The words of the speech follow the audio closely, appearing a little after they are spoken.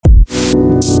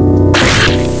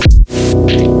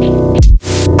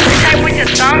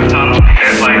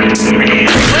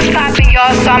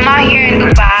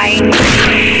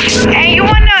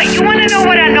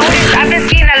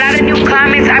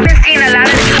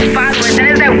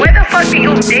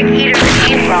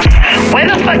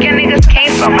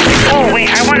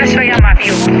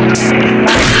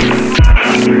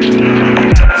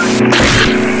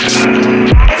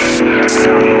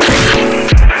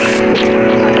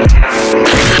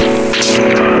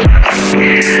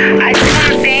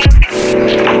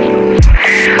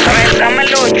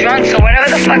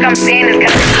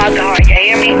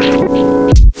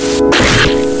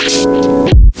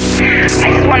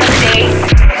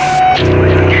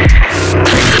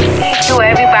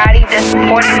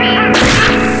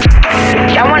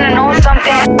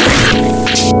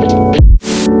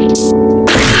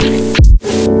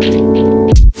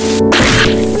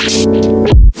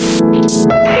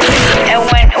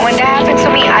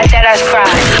guys cry.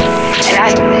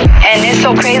 And it's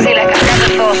so crazy, like I never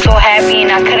felt so happy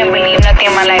and I couldn't believe nothing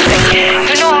in my life. Like,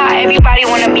 you know how everybody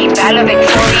wanna be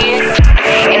valedictorian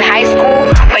in high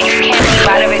school, but you can't be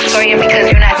valedictorian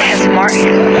because you're not that smart?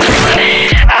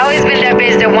 I always been that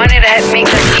bitch that wanted to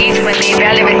make a speech when they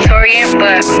valedictorian,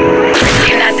 but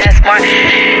you're not that smart.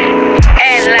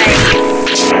 And like,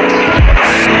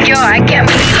 yo, I can't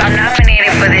believe I'm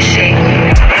nominated for this shit.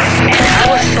 And I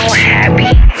was so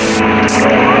happy.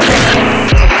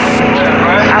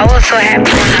 I was so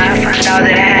happy when I found out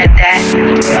that I had that.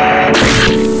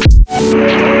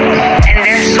 And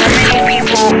there's so many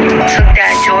people who took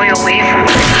that joy away from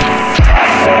me.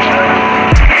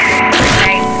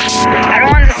 Like, I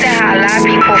don't understand how a lot of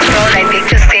people feel like they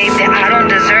could say that I don't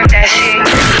deserve that shit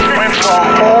when for a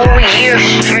whole year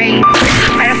straight,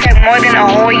 matter of fact, more than a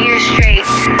whole year straight,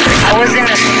 I was in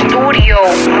the studio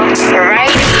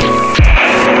writing,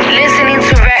 listening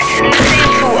to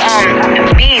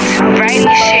beats, writing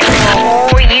shit for a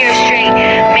whole year straight,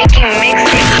 making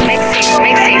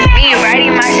mixtapes, me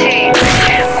writing my shit,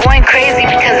 going crazy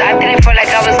because I didn't feel like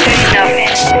I was good enough,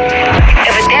 and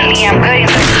evidently I'm good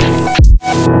enough.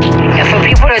 And for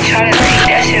people to try to take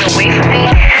that shit away from me,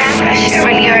 that shit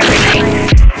really hurt me. Like,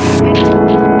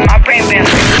 my brain been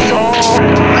so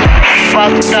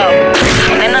fucked up.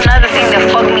 And then another thing that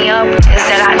fucked me up is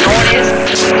that I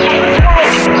noticed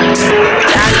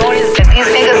that these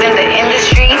niggas in the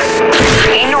industry,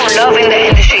 ain't no love in the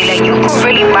industry. Like, you could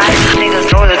really buy these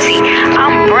niggas loyalty.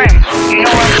 I'm Brim, you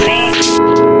know what I'm saying?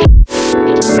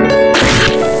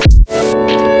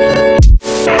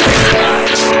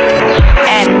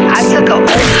 And I took an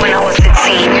oath when I was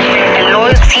 16, and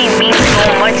loyalty means so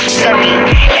much to me,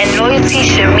 and loyalty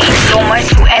should mean so much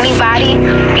to anybody,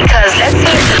 because let's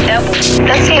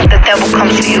say if the devil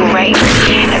comes to you, right,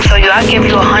 and so I'll give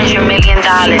you $100 million,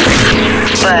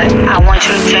 but I want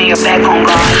you to turn your back on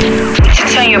God. Would you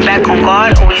turn your back on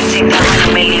God, or would you take the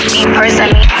 $100 million? Me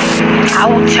personally, I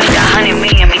would turn the $100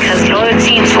 million, because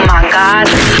loyalty to my God,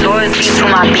 loyalty to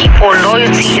my people,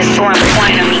 loyalty is so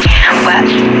important to me. But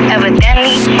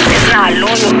evidently, it's not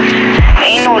loyal.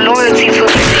 Ain't no loyalty to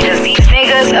these niggas. These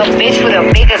niggas, a bitch with a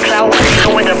bigger clout, a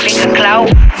nigga with a bigger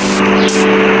clout,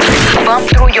 bump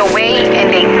through your way and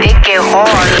they dick get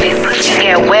hard, or they pussy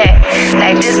get wet.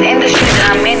 Like, this industry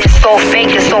that I'm in is so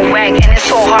fake, it's so whack, and it's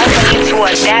so hard for me to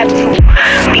adapt to,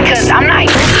 because I'm not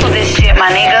used to this shit, my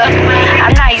nigga.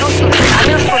 I'm not used to this.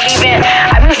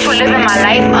 I'm used to living my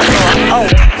life under an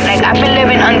oath. Like, I've been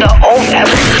living under oath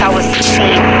ever since I was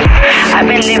 16. I've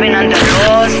been living under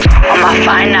laws, on my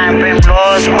 5'9" Brim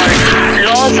laws, on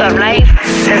laws of life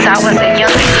since I was a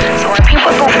youngin'. So when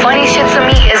people do funny shit to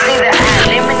me, it's either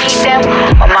I eliminate them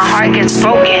or my heart gets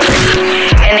broken.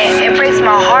 And it breaks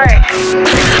my heart,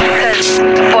 because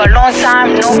for a long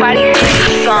time, nobody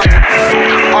did some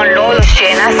on loyal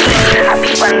shit. And I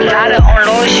peep a lot of on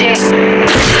loyal shit.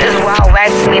 It's wild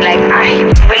whack to me. Like, I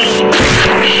really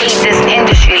hate this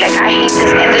industry. Like, I hate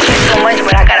this industry so much,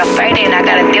 but I gotta fight it and I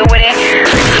gotta deal with it,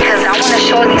 because I wanna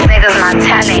show these niggas my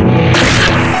talent.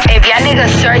 If y'all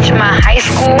niggas search my high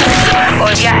school, or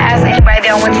if y'all ask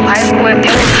anybody that went to high school, if they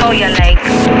will tell you, like,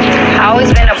 I always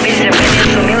been a bitch that been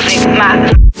into music.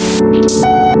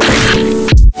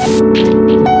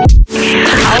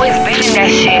 I always been in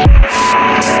that shit.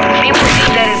 People think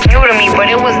that it's new to me, but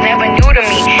it was never new to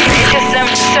me. It's just some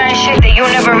certain shit that you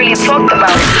never really talked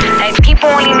about. Like, people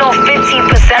only know 15%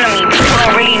 of me. People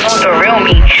don't really know the real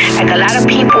me. Like, a lot of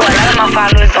my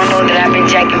followers don't know that I've been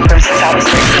jacking from since I was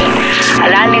 16. A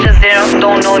lot of niggas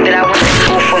don't know that I went to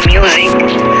school for music.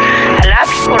 A lot of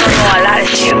people don't know a lot of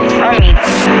shit from me.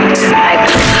 Like,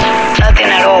 nothing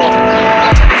at all.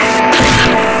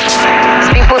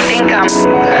 People think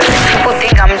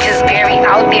I'm just very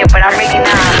out there, but I'm really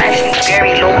not. I'm actually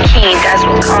very low key. That's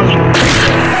what comes.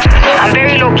 I'm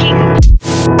very low key. You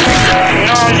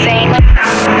know what I'm saying?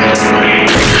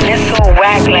 It's so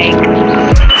whack.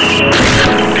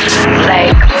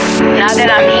 Like, now that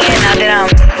I'm here, now that I'm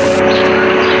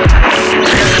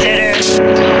considered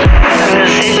a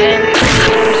musician,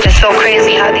 it's so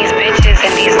crazy how these bitches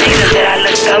and these niggas that I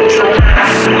looked up to,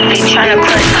 they trying to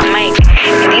crush my mic.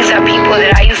 And these are people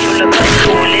that I used to look up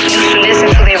to, used to listen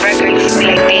to their record, used to be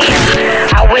like, damn,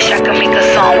 I wish I could make a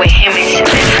song with him and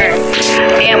her.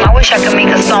 Damn, I wish I could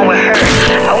make a song with her.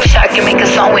 I wish I could make a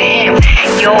song with him.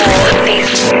 Yo,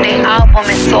 they album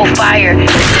is so fire.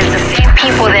 It's the same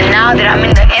people that now that I'm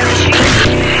in the industry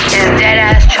is dead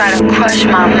ass trying to crush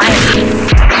my mic.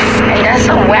 And that's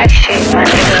some whack shit, my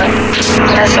nigga.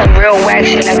 That's some real whack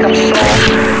shit. Like, I'm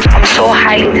so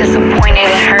highly disappointed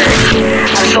and hurt.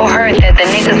 I'm so hurt that the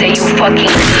niggas that you fucking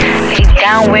lay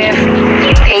down with,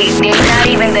 they not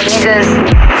even even the niggas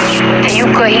that you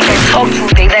could even talk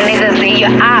to, they the niggas, they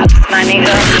your ops, my nigga.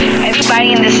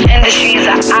 Everybody in this industry is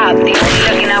an op. They only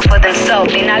looking out for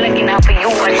themselves. They not looking out for you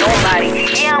or nobody.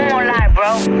 Yeah, I'm gonna lie,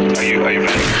 bro. Are you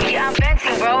venting? Yeah, I'm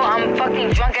venting, bro. I'm fucking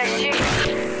drunk as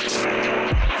shit.